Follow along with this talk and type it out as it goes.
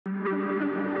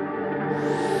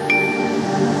Welcome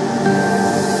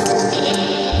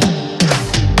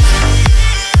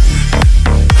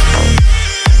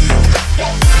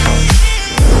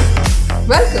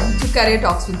to Career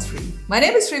Talks with Sree. My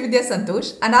name is Sreevidhya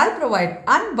Santhosh and I provide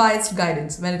unbiased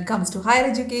guidance when it comes to higher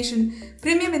education,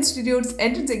 premium institutes,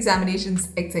 entrance examinations,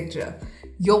 etc.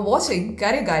 You're watching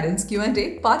Career Guidance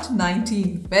Q&A Part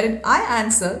 19, wherein I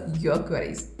answer your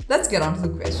queries. Let's get on to the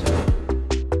question.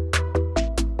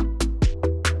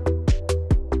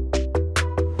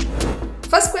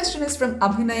 First question is from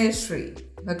Abhinaya Sree.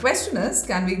 The question is,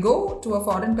 can we go to a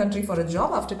foreign country for a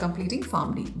job after completing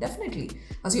Pharm D? Definitely.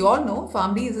 As you all know,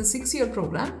 Pharm D is a 6-year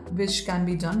program which can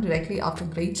be done directly after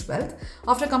grade 12.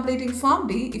 After completing Pharm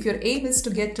D, if your aim is to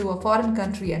get to a foreign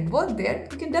country and work there,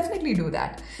 you can definitely do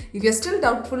that. If you're still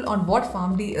doubtful on what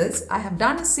Pharm D is, I have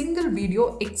done a single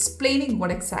video explaining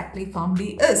what exactly Pharm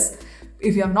D is.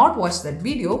 If you have not watched that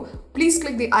video, please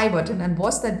click the I button and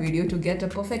watch that video to get a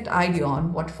perfect idea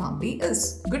on what Pharm D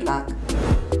is. Good luck!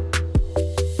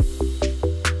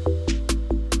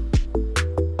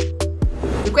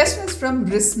 The question is from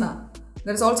Risna.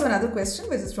 There is also another question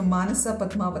which is from Manasa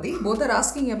Padmavati. Both are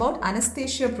asking about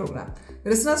anesthesia program.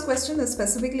 Risna's question is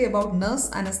specifically about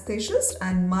nurse anesthetist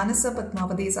and Manasa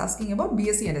Padmavati is asking about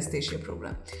BSc anesthesia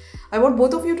program. I want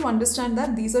both of you to understand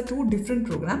that these are two different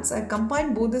programs. I've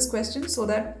combined both these questions so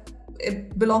that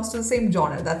it belongs to the same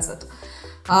genre. That's it.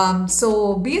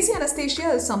 So BSc anesthesia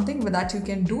is something that you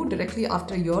can do directly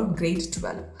after your grade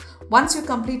 12. Once you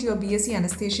complete your BSc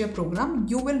anesthesia program,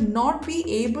 you will not be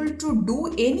able to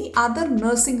do any other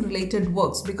nursing related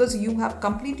works because you have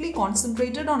completely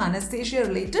concentrated on anesthesia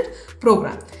related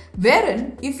program.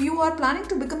 Wherein, if you are planning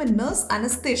to become a nurse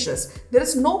anesthetist, there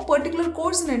is no particular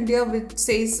course in India which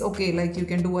says, okay, like you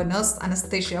can do a nurse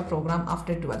anesthesia program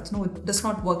after 12th. No, it does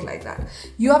not work like that.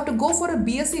 You have to go for a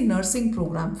BSc nursing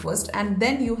program first and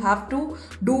then you have to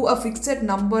do a fixed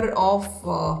number of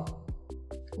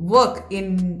work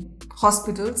in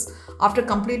hospitals. After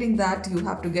completing that, you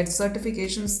have to get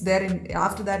certifications there.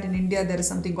 After that, in India, there is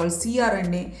something called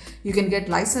CRNA. You can get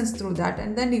licensed through that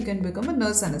and then you can become a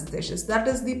nurse anesthetist. That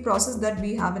is the process that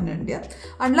we have in India.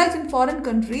 Unlike in foreign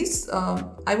countries,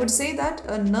 I would say that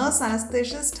a nurse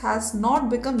anesthetist has not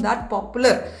become that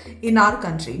popular in our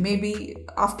country. Maybe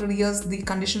after years, the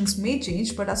conditions may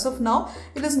change, but as of now,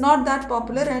 it is not that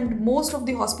popular and most of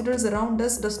the hospitals around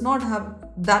us does not have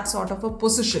that sort of a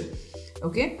position.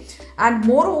 Okay, and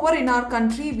moreover in our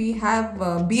country we have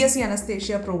BSc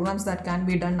anesthesia programs that can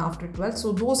be done after 12.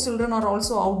 So those children are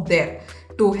also out there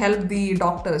to help the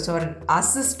doctors or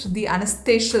assist the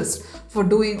anesthetist for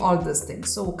doing all these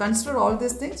things. So consider all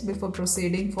these things before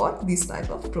proceeding for these type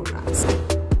of programs.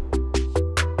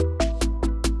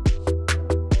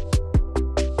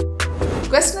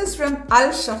 Question is from Al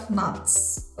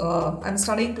Shafnaz. I'm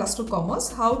studying plus 2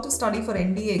 commerce. How to study for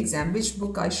NDA exam? Which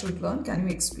book I should learn? Can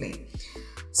you explain?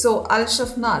 So Al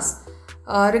Shafnaz,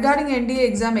 regarding NDA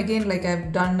exam, again, like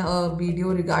I've done a video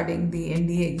regarding the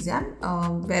NDA exam,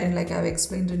 wherein like I've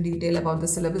explained in detail about the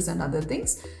syllabus and other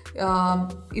things.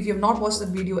 If you have not watched that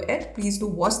video yet, please do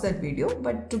watch that video.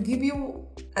 But to give you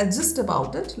a gist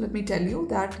about it, let me tell you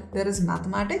that there is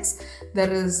mathematics,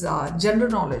 there is general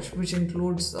knowledge, which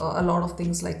includes a lot of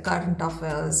things like current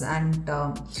affairs and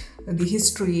the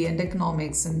history and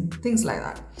economics and things like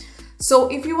that. So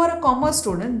if you are a commerce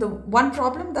student, the one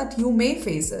problem that you may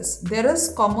face is there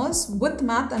is commerce with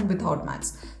math and without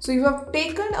maths. So if you have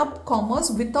taken up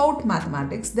commerce without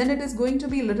mathematics, then it is going to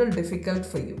be a little difficult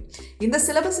for you. In the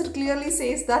syllabus, it clearly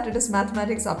says that it is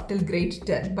mathematics up till grade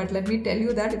 10. But let me tell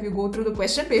you that if you go through the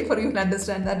question paper, you will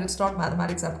understand that it's not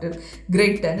mathematics up till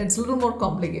grade 10. It's a little more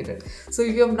complicated. So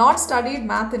if you have not studied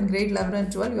math in grade 11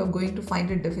 and 12, you are going to find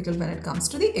it difficult when it comes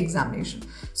to the examination.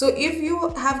 So if you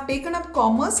have taken up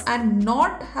commerce and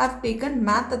not have taken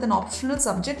math as an optional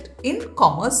subject in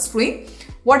commerce stream,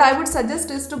 what I would suggest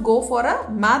is to go for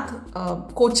a math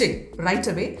coaching right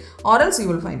away, or else you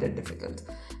will find it difficult.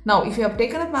 Now, if you have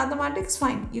taken up mathematics,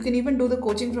 fine. You can even do the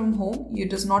coaching from home.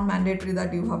 It is not mandatory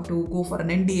that you have to go for an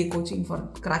NDA coaching for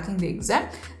cracking the exam.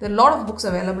 There are a lot of books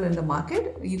available in the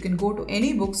market. You can go to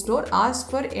any bookstore, ask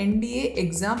for NDA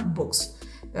exam books.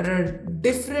 There are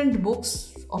different books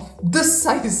of this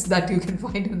size that you can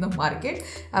find in the market.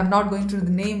 I'm not going to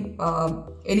name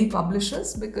any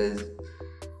publishers because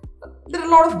there are a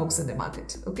lot of books in the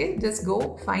market. Okay, just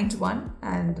go find one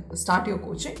and start your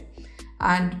coaching.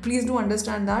 And please do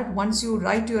understand that once you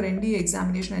write your NDA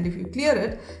examination and if you clear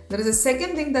it, there is a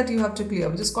second thing that you have to clear,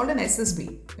 which is called an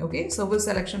SSB, okay, Service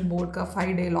Selection Board ka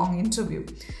 5-day long interview.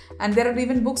 And there are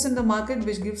even books in the market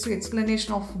which gives you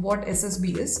explanation of what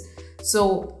SSB is.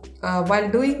 So while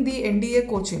doing the NDA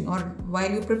coaching or while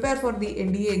you prepare for the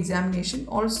NDA examination,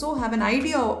 also have an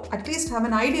idea, at least have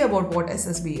an idea about what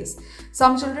SSB is.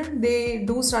 Some children, they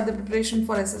do start the preparation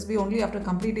for SSB only after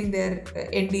completing their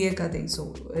NDA thing.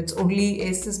 So it's only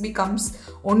SSB comes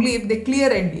only if they clear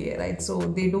NDA, right? So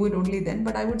they do it only then.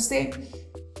 But I would say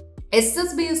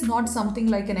SSB is not something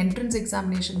like an entrance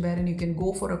examination wherein you can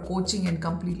go for a coaching and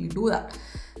completely do that.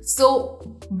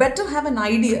 So better have an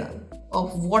idea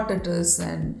of what it is,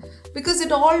 and because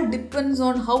it all depends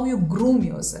on how you groom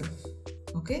yourself.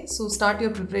 Okay, so start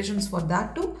your preparations for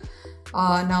that too.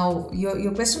 Now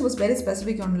your question was very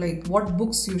specific on like what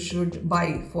books you should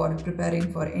buy for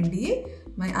preparing for NDA.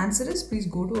 My answer is please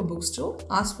go to a bookstore,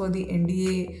 ask for the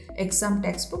NDA exam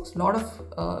textbooks. A lot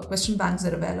of question banks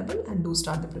are available, and do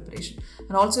start the preparation.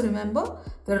 And also remember,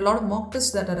 there are a lot of mock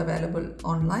tests that are available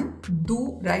online.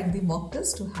 Do write the mock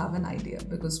test to have an idea,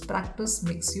 because practice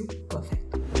makes you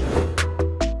perfect.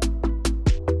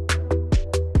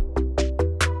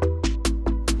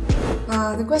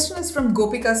 The question is from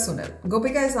Gopika Sunil.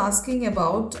 Gopika is asking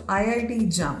about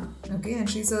Iit Jam, okay, and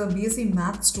she's a BSc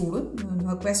Math student. And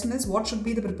her question is, what should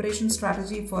be the preparation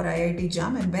strategy for Iit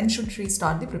Jam, and when should she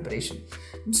start the preparation?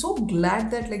 I'm so glad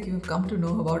that like you've come to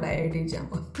know about Iit Jam.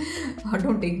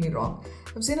 Don't take me wrong.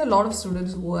 I've seen a lot of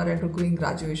students who are undergoing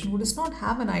graduation who does not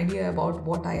have an idea about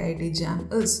what Iit Jam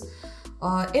is.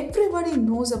 Everybody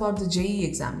knows about the JEE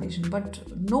examination, but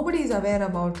nobody is aware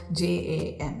about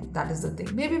JAM. That is the thing.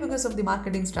 Maybe because of the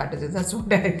marketing strategies. That's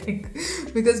what I think.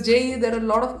 Because JEE, there are a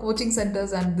lot of coaching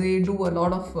centers and they do a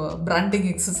lot of branding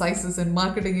exercises and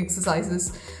marketing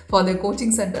exercises for their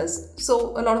coaching centers.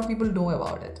 So a lot of people know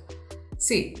about it.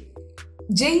 See,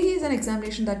 JEE is an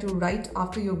examination that you write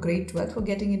after your grade 12 for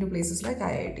getting into places like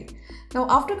IIT. Now,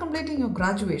 after completing your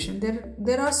graduation,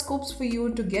 there are scopes for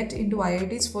you to get into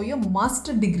IITs for your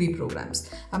master degree programs.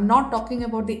 I'm not talking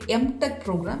about the MTech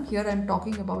program. Here I'm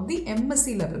talking about the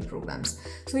MSc level programs.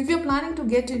 So if you're planning to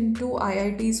get into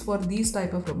IITs for these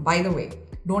type of, by the way,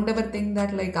 don't ever think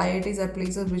that like IITs are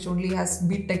places which only has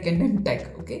BTech and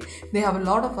MTech, okay? They have a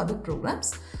lot of other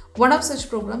programs. One of such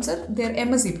programs are their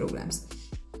MSc programs.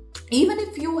 Even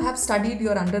if you have studied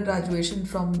your undergraduation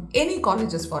from any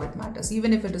colleges for it matters,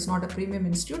 even if it is not a premium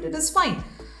institute, it is fine.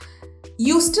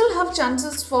 You still have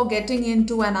chances for getting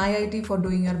into an IIT for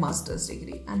doing your master's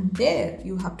degree. And there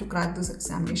you have to crack this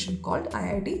examination called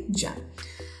Iit Jam.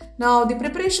 Now, the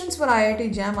preparations for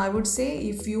Iit Jam, I would say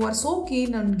if you are so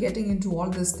keen on getting into all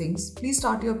these things, please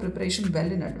start your preparation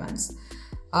well in advance.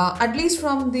 At least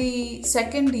from the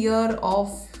second year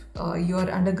of your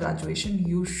undergraduation,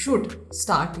 you should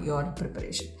start your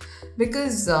preparation,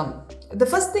 because the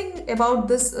first thing about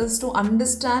this is to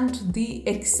understand the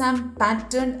exam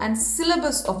pattern and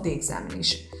syllabus of the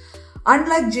examination.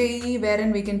 Unlike JEE,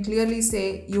 wherein we can clearly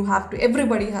say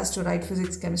everybody has to write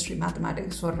physics, chemistry,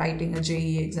 mathematics for writing a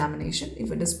JEE examination.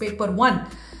 If it is paper 1,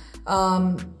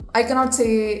 I cannot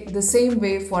say the same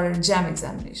way for a JAM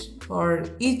examination. For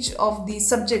each of the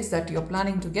subjects that you're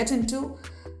planning to get into,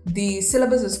 the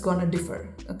syllabus is gonna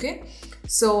differ, okay?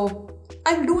 So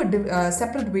I'll do a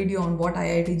separate video on what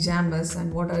Iit Jam is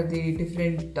and what are the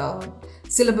different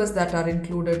syllabus that are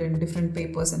included in different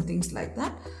papers and things like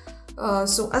that.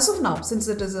 So as of now, since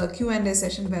it is a Q&A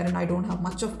session wherein I don't have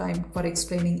much of time for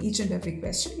explaining each and every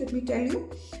question, let me tell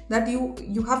you that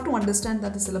you have to understand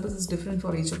that the syllabus is different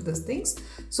for each of these things.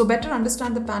 So better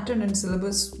understand the pattern and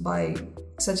syllabus by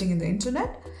searching in the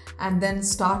internet, and then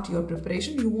start your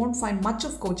preparation. You won't find much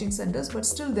of coaching centers, but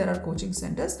still there are coaching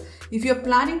centers. If you're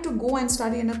planning to go and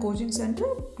study in a coaching center,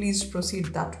 please proceed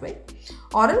that way.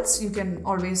 Or else you can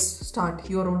always start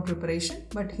your own preparation.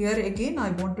 But here again, I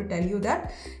want to tell you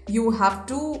that you have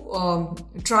to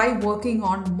try working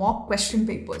on mock question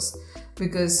papers,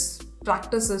 because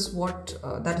practice is what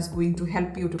that is going to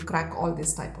help you to crack all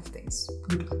these type of things.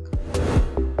 Good luck.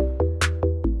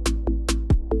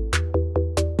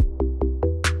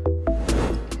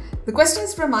 The question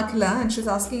is from Akhila, and she's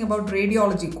asking about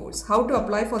radiology course, how to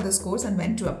apply for this course and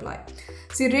when to apply.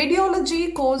 See,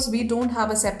 radiology course, we don't have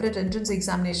a separate entrance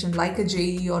examination like a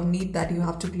JEE or NEET that you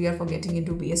have to clear for getting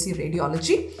into BSc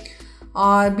Radiology.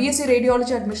 BSc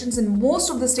Radiology admissions in most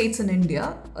of the states in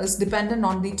India is dependent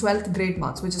on the 12th grade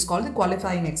marks, which is called the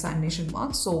qualifying examination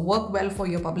marks. So work well for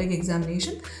your public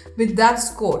examination with that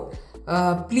score.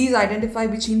 Please identify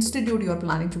which institute you are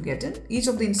planning to get in. Each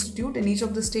of the institute in each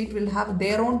of the state will have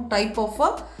their own type of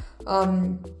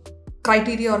a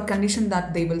criteria or condition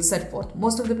that they will set forth.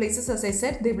 Most of the places, as I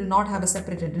said, they will not have a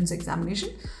separate entrance examination.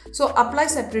 So apply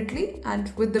separately,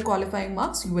 and with the qualifying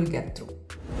marks, you will get through.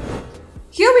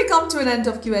 Here we come to an end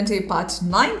of Q&A part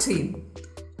 19.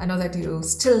 I know that you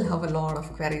still have a lot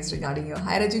of queries regarding your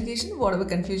higher education. Whatever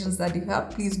confusions that you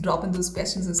have, please drop in those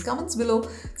questions as comments below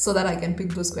so that I can pick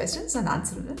those questions and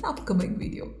answer in an upcoming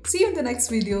video. See you in the next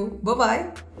video.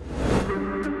 Bye-bye.